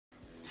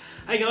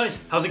Hey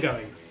guys, how's it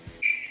going?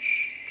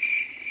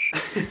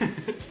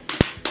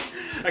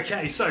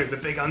 Okay, so the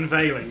big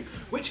unveiling.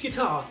 Which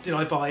guitar did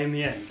I buy in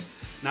the end?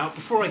 Now,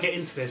 before I get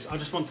into this, I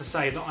just want to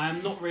say that I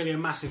am not really a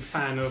massive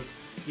fan of,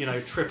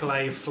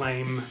 AAA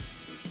flame,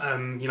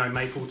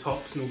 maple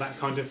tops and all that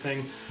kind of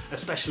thing,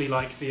 especially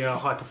like the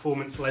high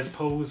performance Les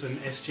Pauls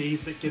and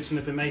SGs that Gibson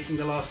have been making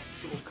the last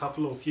sort of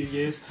couple or few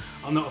years.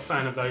 I'm not a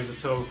fan of those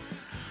at all.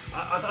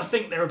 I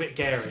think they're a bit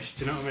garish,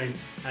 do you know what I mean?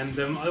 And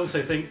I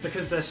also think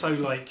because they're so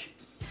like,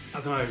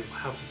 I don't know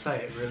how to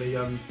say it really,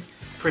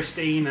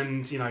 pristine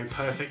and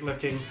perfect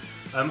looking,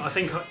 I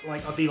think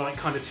I'd be like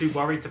kind of too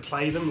worried to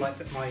play them, like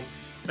that my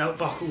belt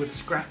buckle would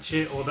scratch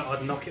it or that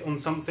I'd knock it on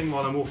something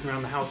while I'm walking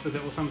around the house with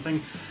it or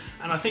something.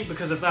 And I think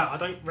because of that, I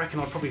don't reckon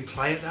I'd probably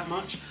play it that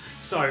much.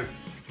 So,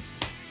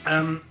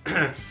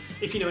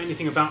 if you know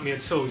anything about me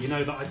at all, you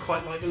know that I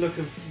quite like the look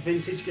of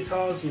vintage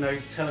guitars,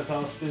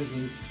 Telecasters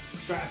and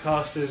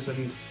Stratocasters,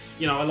 and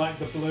I like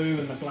the blue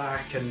and the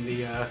black and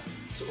the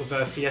sort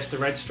of Fiesta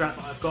red Strat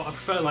that I've got. I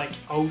prefer like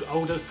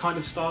older kind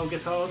of style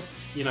guitars,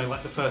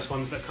 like the first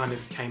ones that kind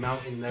of came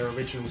out in their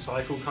original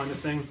cycle kind of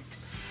thing.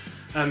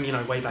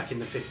 Way back in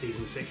the 50s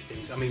and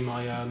 60s. I mean,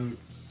 my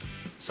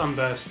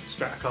Sunburst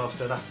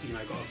Stratocaster, that's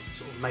got a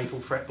sort of maple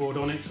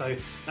fretboard on it, so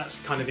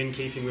that's kind of in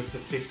keeping with the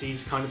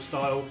 50s kind of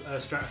style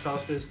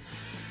Stratocasters.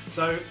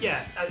 So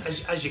yeah,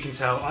 as you can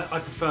tell, I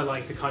prefer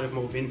like the kind of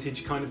more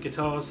vintage kind of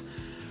guitars,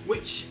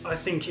 which I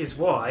think is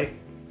why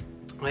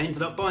I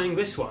ended up buying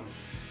this one.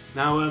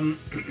 Now, I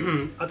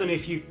don't know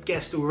if you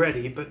guessed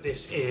already, but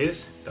this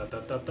is a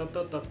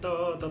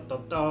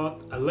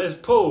Les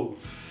Paul.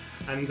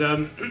 And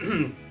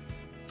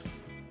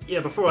yeah,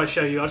 before I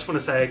show you, I just want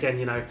to say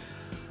again,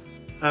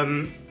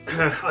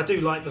 I do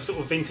like the sort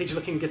of vintage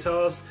looking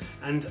guitars,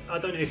 and I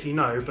don't know if you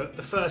know, but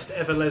the first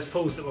ever Les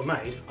Pauls that were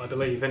made, I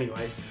believe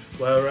anyway,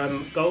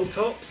 were gold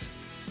tops.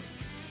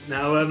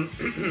 Now,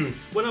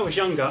 when I was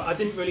younger, I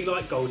didn't really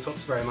like gold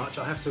tops very much.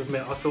 I have to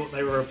admit, I thought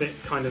they were a bit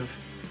kind of,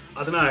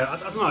 I don't know,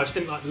 I just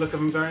didn't like the look of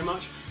them very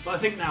much. But I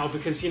think now,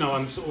 because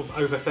I'm sort of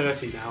over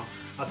 30 now,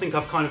 I think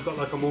I've kind of got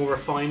like a more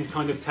refined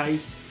kind of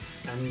taste,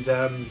 and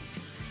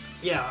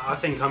yeah, I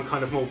think I'm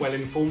kind of more well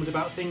informed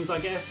about things, I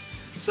guess.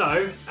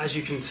 So, as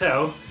you can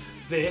tell,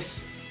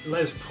 this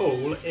Les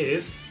Paul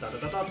is a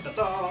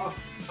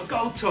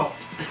gold top.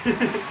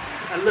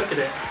 And look at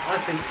it, I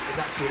think it's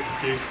absolutely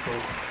beautiful.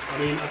 I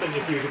mean, I don't know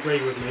if you would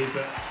agree with me,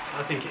 but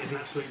I think it is an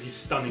absolutely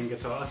stunning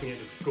guitar. I think it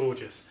looks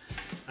gorgeous.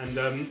 And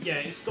yeah,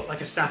 it's got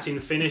like a satin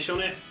finish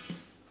on it.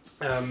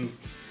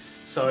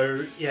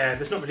 So yeah,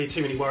 there's not really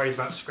too many worries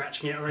about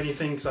scratching it or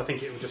anything, because I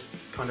think it will just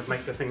kind of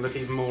make the thing look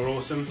even more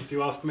awesome, if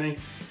you ask me.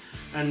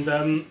 And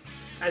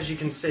as you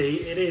can see,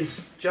 it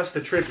is just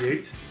a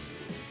tribute.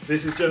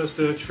 This is just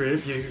a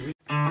tribute.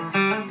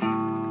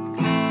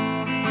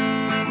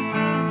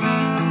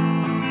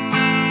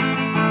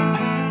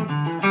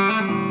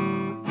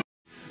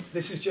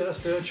 This is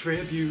just a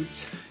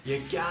tribute,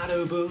 you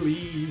gotta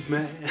believe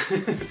me.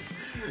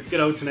 Good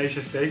old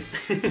Tenacious D.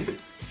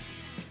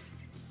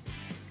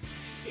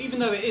 Even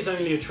though it is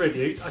only a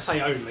tribute, I say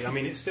only, I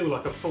mean it's still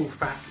like a full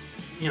fat,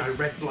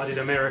 red-blooded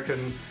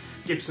American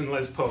Gibson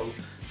Les Paul,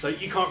 so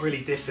you can't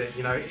really diss it,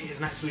 it is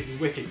an absolutely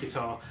wicked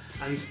guitar,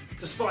 and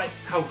despite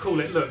how cool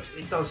it looks,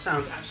 it does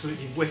sound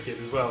absolutely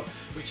wicked as well,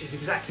 which is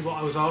exactly what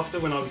I was after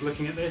when I was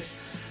looking at this.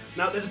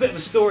 Now there's a bit of a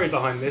story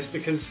behind this,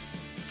 because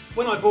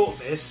when I bought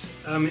this,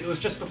 it was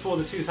just before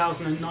the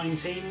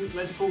 2019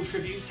 Les Paul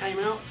tributes came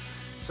out,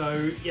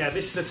 so yeah,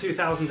 this is a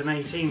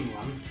 2018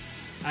 one,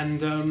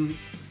 and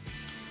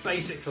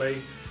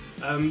basically,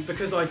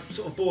 because I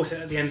sort of bought it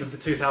at the end of the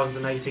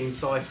 2018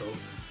 cycle,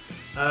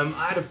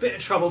 I had a bit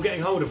of trouble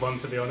getting hold of one,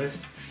 to be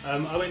honest.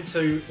 I went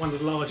to one of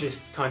the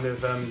largest kind of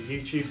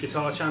YouTube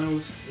guitar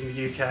channels in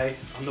the UK.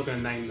 I'm not going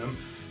to name them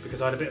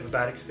because I had a bit of a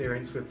bad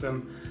experience with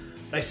them.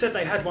 They said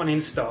they had one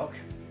in stock,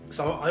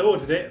 so I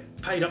ordered it,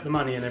 paid up the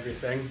money and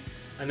everything,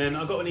 and then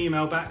I got an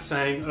email back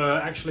saying,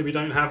 actually we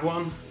don't have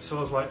one. So I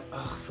was like,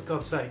 oh, for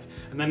God's sake.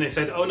 And then they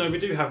said, oh no, we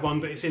do have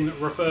one, but it's in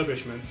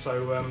refurbishment,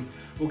 so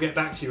we'll get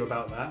back to you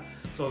about that.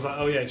 So I was like,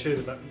 oh yeah, cheers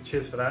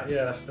for that,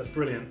 yeah, that's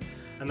brilliant.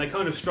 And they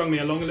kind of strung me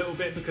along a little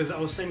bit because I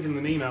was sending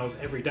them emails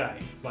every day,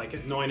 like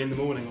at 9 in the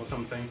morning or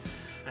something,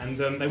 and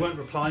they weren't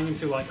replying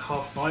until like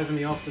 5:30 in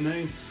the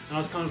afternoon, and I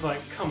was kind of like,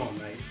 come on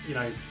mate,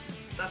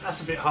 that's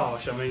a bit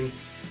harsh. I mean,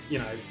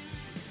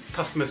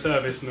 customer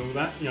service and all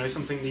that,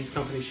 something these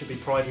companies should be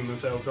priding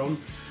themselves on.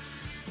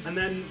 And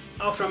then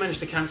after I managed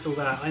to cancel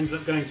that, I ended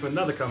up going to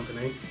another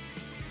company,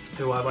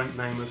 who I won't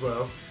name as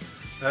well.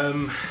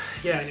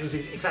 Yeah, and it was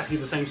exactly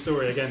the same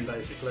story again,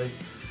 basically.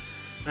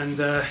 And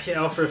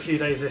yeah, after a few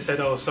days they said,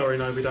 oh sorry,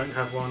 no, we don't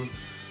have one.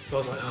 So I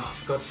was like, oh,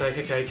 for God's sake,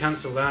 okay,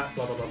 cancel that,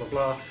 blah, blah, blah, blah,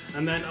 blah.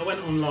 And then I went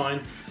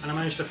online and I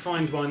managed to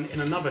find one in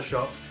another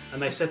shop,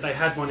 and they said they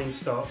had one in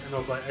stock, and I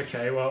was like,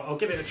 okay, well, I'll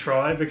give it a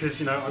try because,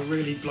 I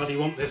really bloody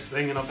want this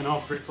thing and I've been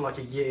after it for like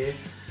a year.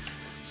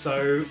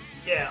 So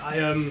yeah,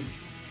 I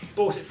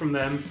bought it from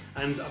them,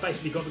 and I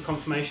basically got the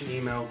confirmation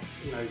email,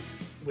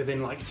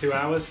 within like 2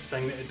 hours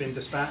saying that it had been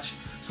dispatched.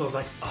 So I was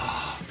like,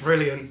 oh,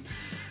 brilliant.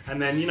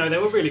 And then, you know, they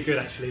were really good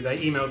actually. They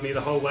emailed me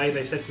the whole way.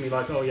 They said to me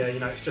like, oh yeah, you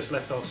know, it's just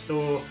left our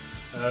store.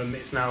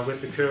 It's now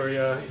with the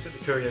courier, it's at the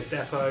courier's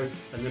depot,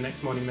 and the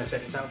next morning they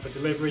said it's out for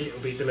delivery. It'll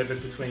be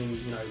delivered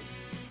between, you know,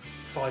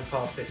 5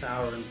 past this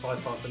hour and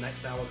 5 past the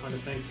next hour kind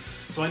of thing.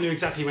 So I knew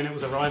exactly when it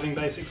was arriving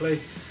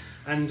basically.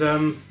 And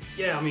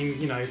yeah, I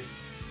mean, you know,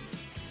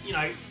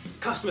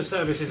 customer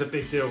service is a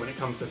big deal when it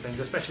comes to things,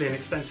 especially an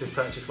expensive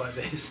purchase like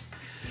this.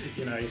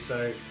 You know,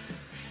 so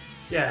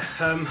yeah,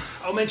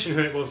 I'll mention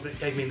who it was that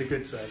gave me the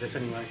good service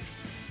anyway.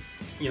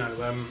 You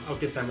know, I'll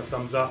give them a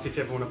thumbs up. If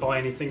you ever want to buy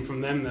anything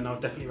from them, then I'll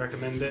definitely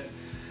recommend it.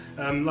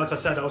 Like I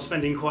said, I was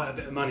spending quite a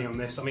bit of money on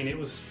this. I mean, it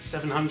was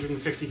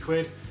 750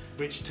 quid,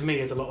 which to me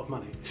is a lot of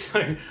money. So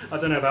I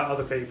don't know about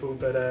other people,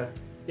 but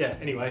yeah,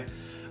 anyway.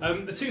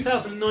 The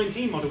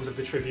 2019 models of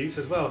the Tributes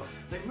as well,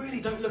 they really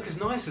don't look as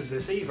nice as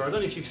this either. I don't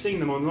know if you've seen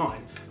them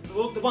online.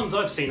 Well, the ones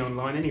I've seen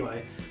online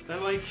anyway, they're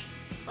like,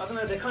 I don't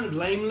know, they're kind of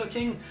lame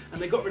looking,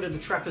 and they got rid of the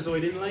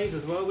trapezoid inlays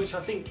as well, which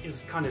I think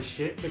is kind of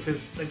shit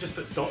because they just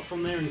put dots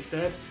on there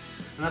instead.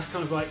 And that's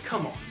kind of like,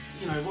 come on,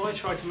 you know, why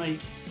try to make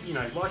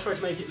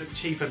it look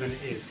cheaper than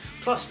it is?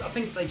 Plus, I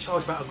think they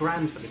charge about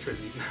 £1,000 for the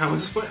Tribute now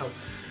as well,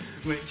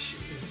 which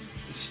is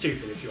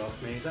stupid if you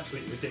ask me. It's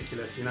absolutely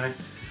ridiculous, you know.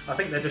 I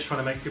think they're just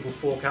trying to make people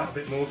fork out a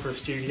bit more for a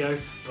studio,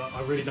 but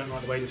I really don't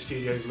like the way the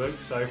studios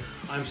look, so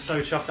I'm so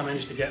chuffed I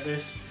managed to get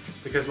this,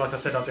 because like I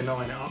said, I've been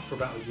eyeing it up for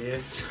about a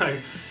year, so,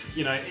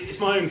 you know,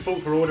 it's my own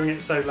fault for ordering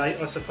it so late,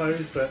 I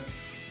suppose, but,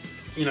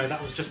 you know, that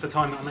was just the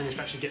time that I managed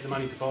to actually get the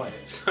money to buy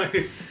it, so,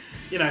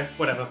 you know,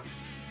 whatever.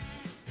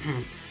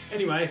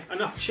 Anyway,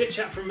 enough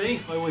chit-chat from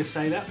me. I always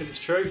say that, but it's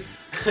true.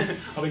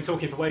 I've been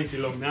talking for way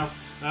too long now.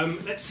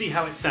 Let's see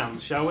how it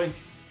sounds, shall we?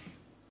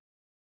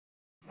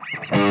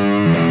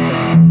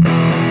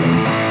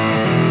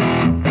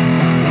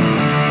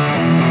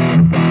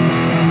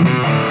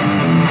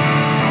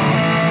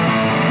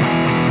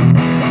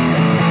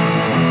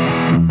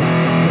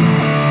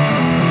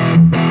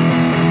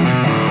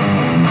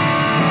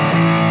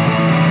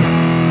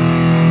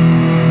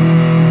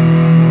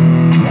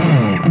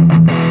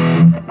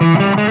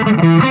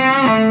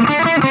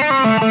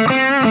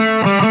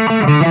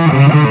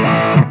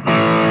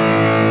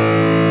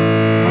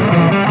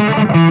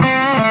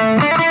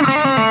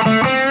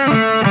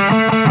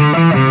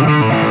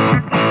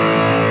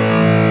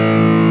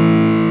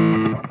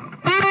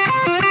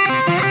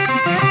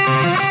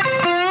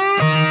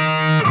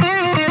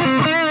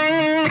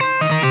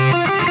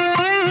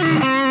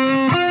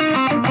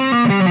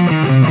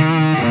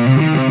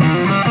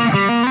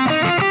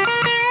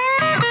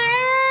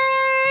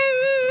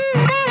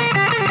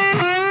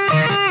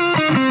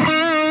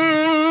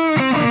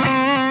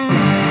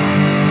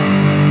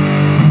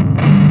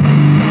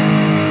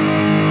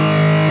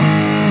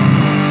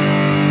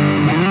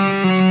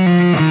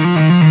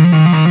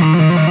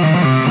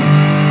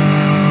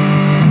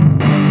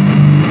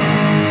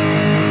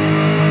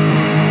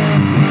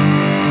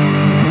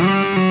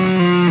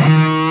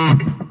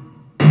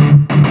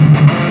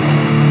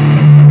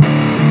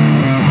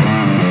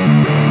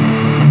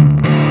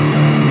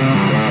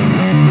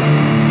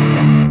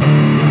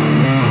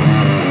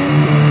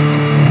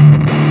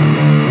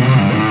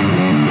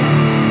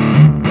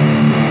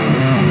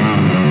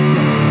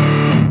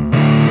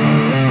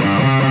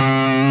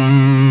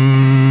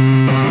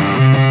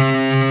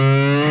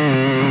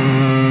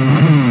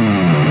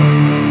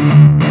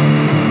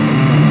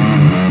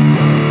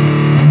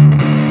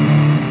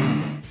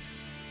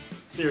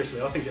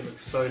 Seriously, I think it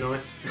looks so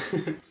nice.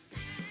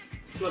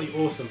 Bloody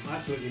awesome. I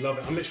absolutely love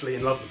it. I'm literally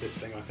in love with this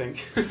thing, I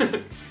think.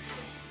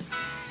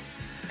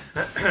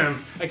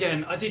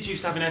 Again, I did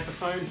used to have an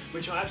Epiphone,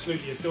 which I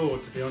absolutely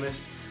adored, to be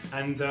honest.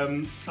 And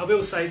I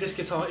will say this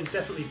guitar is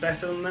definitely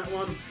better than that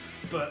one.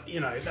 But, you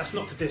know, that's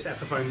not to diss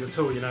Epiphones at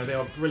all, you know, they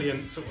are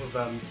brilliant sort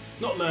of,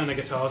 not learner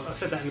guitars, I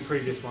said that in the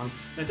previous one,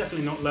 they're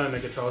definitely not learner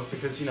guitars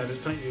because, you know, there's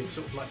plenty of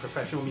sort of like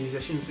professional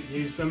musicians that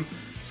use them,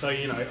 so,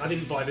 you know, I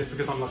didn't buy this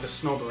because I'm like a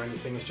snob or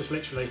anything, it's just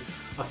literally,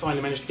 I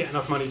finally managed to get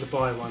enough money to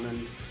buy one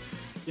and,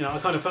 you know, I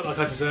kind of felt like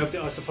I deserved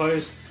it, I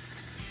suppose.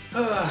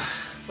 I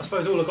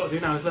suppose all I've got to do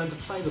now is learn to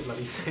play the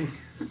bloody thing.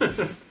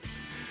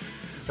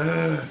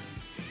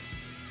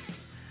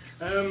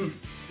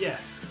 Yeah.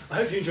 I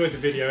hope you enjoyed the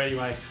video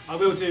anyway. I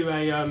will do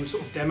a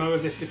sort of demo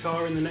of this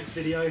guitar in the next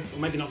video, or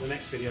maybe not the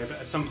next video, but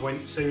at some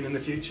point soon in the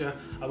future,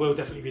 I will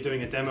definitely be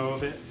doing a demo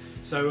of it.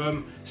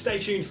 So stay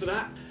tuned for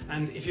that,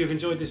 and if you've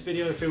enjoyed this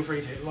video, feel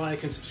free to hit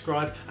like and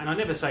subscribe, and I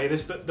never say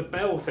this, but the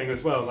bell thing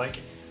as well, like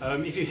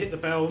if you hit the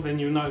bell, then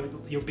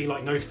you'll be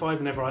like notified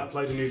whenever I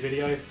upload a new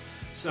video.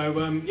 So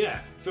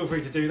yeah, feel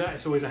free to do that,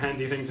 it's always a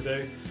handy thing to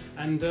do.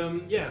 And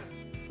yeah,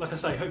 like I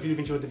say, hopefully you've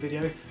enjoyed the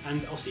video,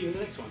 and I'll see you in the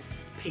next one.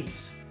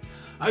 Peace.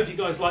 I hope you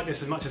guys like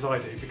this as much as I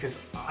do, because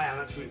I am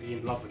absolutely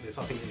in love with this.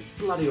 I think it's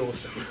bloody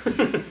awesome.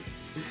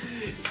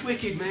 It's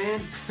wicked,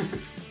 man.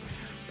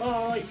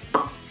 Bye.